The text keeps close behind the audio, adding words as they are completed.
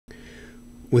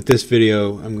With this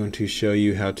video, I'm going to show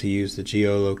you how to use the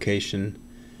geolocation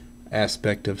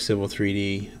aspect of Civil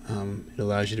 3D. It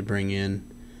allows you to bring in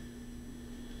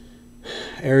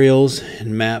aerials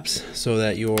and maps so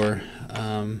that you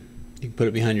can put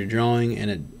it behind your drawing,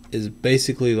 and it is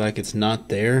basically like it's not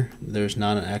there. There's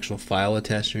not an actual file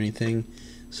attached or anything,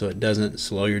 so it doesn't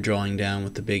slow your drawing down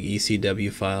with the big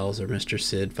ECW files or Mr.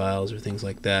 Sid files or things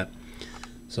like that.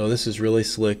 So this is really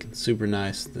slick, super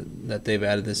nice that they've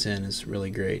added this in. Is really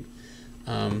great.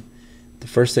 The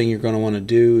first thing you're going to want to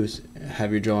do is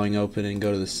have your drawing open and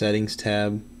go to the Settings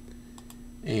tab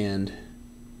and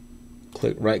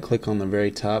right click on the very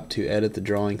top to edit the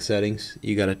drawing settings.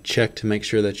 You got to check to make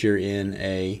sure that you're in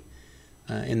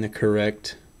the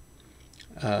correct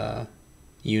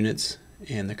units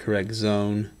and the correct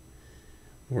zone.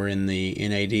 We're in the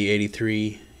NAD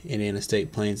 83 Indiana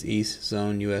State Plains East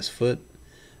Zone US foot.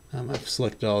 I've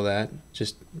selected all that,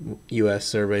 just US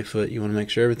survey foot. You want to make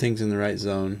sure everything's in the right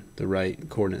zone, the right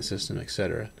coordinate system,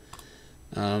 etc.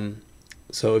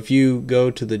 So if you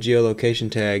go to the Geolocation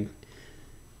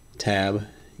tab,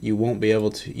 you won't be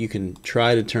able to. You can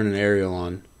try to turn an aerial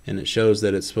on, and it shows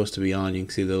that it's supposed to be on. You can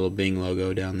see the little Bing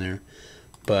logo down there,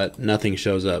 but nothing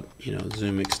shows up.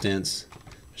 Zoom extents.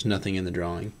 There's nothing in the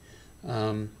drawing.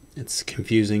 It's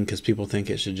confusing because people think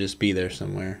it should just be there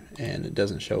somewhere, and it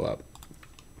doesn't show up.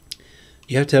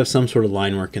 You have to have some sort of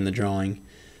line work in the drawing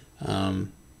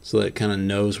so that it kind of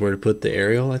knows where to put the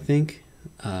aerial, I think.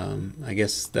 I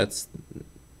guess that's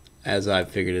as I've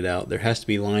figured it out. There has to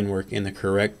be line work in the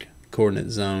correct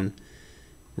coordinate zone,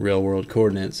 real world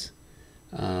coordinates,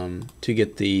 to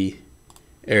get the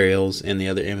aerials and the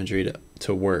other imagery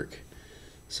to work.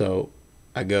 So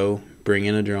I go bring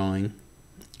in a drawing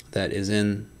that is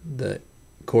in the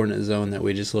coordinate zone that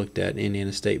we just looked at,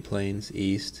 Indiana State Plains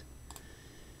East.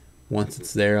 Once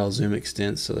it's there, I'll zoom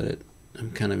extent so that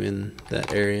I'm kind of in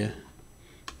that area.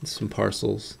 Some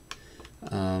parcels.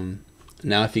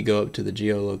 Now if you go up to the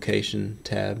Geolocation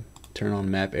tab, turn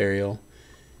on Map Aerial,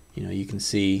 you can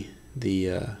see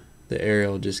the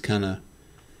aerial just kind of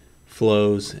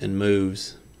flows and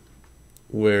moves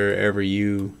wherever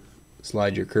you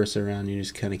slide your cursor around. You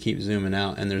just kind of keep zooming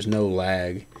out, and there's no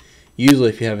lag. Usually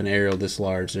if you have an aerial this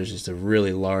large, there's just a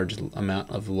really large amount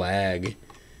of lag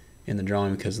in the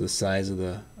drawing because of the size of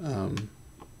the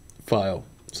file.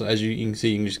 So as you can see,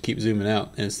 you can just keep zooming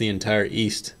out, and it's the entire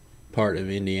east part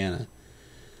of Indiana.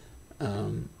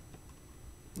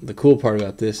 The cool part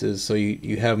about this is so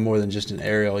you have more than just an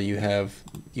aerial. You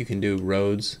can do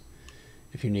roads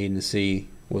if you're needing to see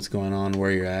what's going on where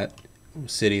you're at,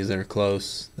 cities that are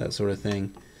close, that sort of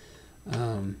thing.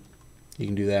 You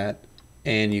can do that,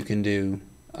 and you can do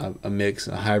a mix,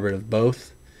 a hybrid of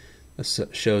both.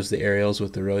 Shows the aerials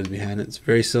with the roads behind it. It's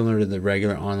very similar to the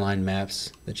regular online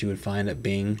maps that you would find at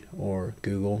Bing or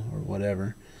Google or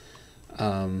whatever.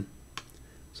 So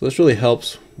this really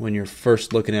helps when you're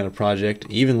first looking at a project,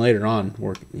 even later on,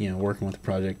 working with a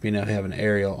project. Being able to have an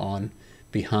aerial on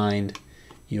behind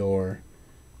your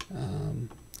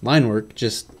line work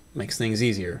just makes things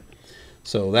easier.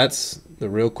 So that's the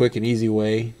real quick and easy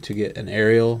way to get an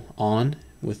aerial on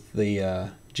with the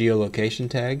geolocation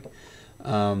tag.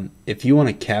 If you want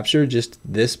to capture just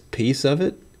this piece of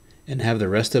it and have the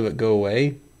rest of it go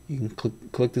away, you can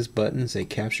click this button and say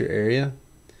capture area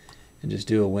and just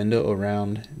do a window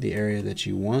around the area that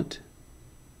you want.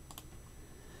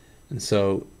 And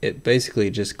so it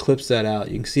basically just clips that out.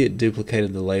 You can see it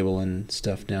duplicated the label and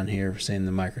stuff down here saying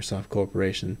the Microsoft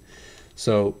Corporation.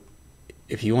 So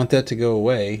if you want that to go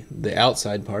away, the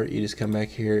outside part, you just come back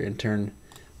here and turn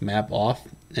map off,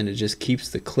 and it just keeps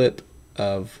the clip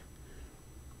of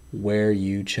where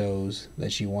you chose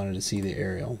that you wanted to see the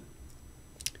aerial.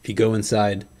 If you go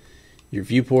inside your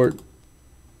viewport,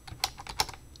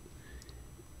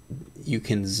 you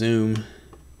can zoom,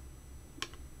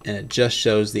 and it just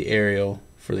shows the aerial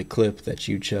for the clip that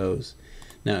you chose.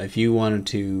 Now if you wanted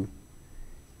to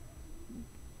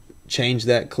change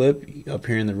that clip, up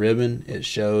here in the ribbon it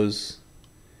shows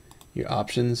your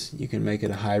options. You can make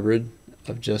it a hybrid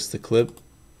of just the clip,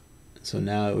 so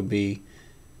now it would be,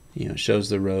 it shows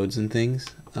the roads and things.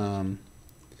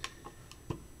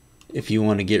 If you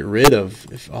want to get rid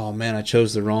of, oh man, I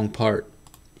chose the wrong part,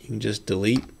 you can just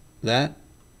delete that,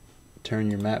 turn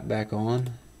your map back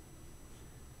on,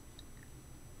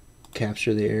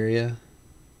 capture the area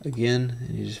again,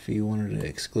 and if you wanted to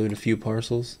exclude a few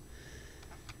parcels,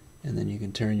 and then you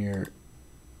can turn your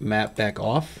map back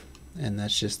off, and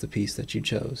that's just the piece that you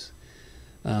chose.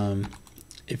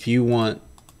 If you want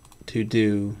to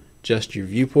do just your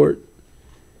viewport,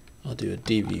 I'll do a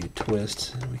D-view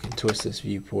twist, and we can twist this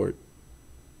viewport.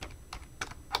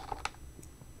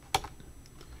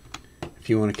 if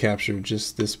you want to capture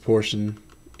just this portion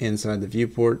inside the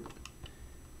viewport,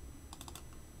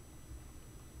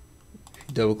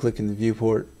 double click in the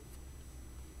viewport,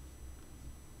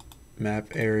 map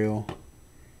aerial,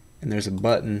 and there's a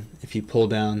button. If you pull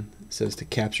down, it says to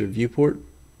capture viewport.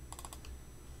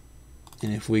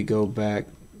 And if we go back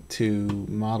to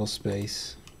model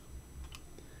space,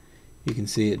 you can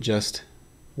see it just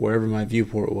wherever my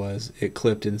viewport was, it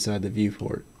clipped inside the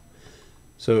viewport.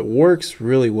 So it works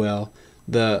really well.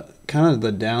 The kind of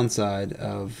the downside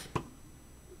of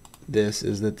this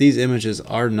is that these images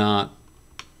are not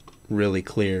really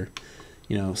clear.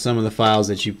 You know, some of the files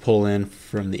that you pull in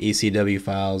from the ECW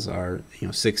files are, you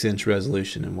know, 6-inch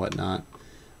resolution and whatnot.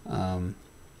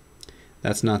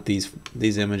 That's not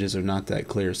these images are not that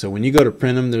clear. So when you go to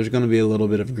print them, there's going to be a little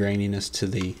bit of graininess to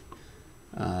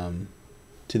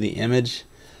the image,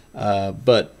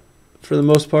 but for the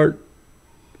most part,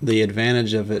 the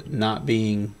advantage of it not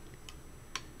being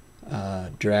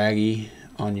draggy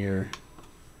on your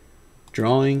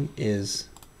drawing is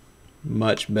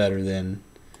much better than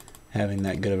having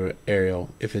that good of an aerial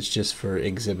if it's just for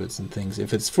exhibits and things.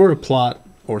 If it's for a plot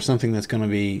or something that's going to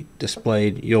be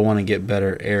displayed, you'll want to get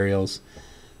better aerials,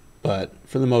 but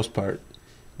for the most part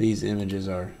these images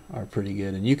are pretty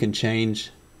good. And you can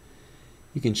change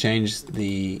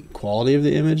the quality of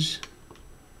the image.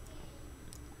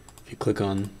 If you click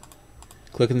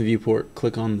in the viewport,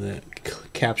 click on the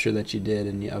capture that you did,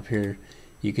 and up here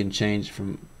you can change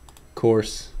from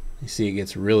coarse. You see it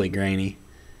gets really grainy,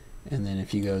 and then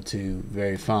if you go to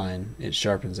very fine, it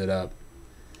sharpens it up.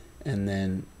 And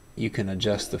then you can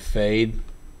adjust the fade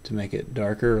to make it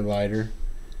darker or lighter,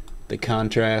 the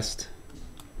contrast,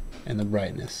 and the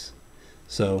brightness.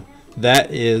 So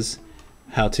that is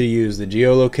how to use the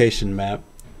geolocation map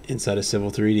inside of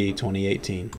Civil 3D 2018.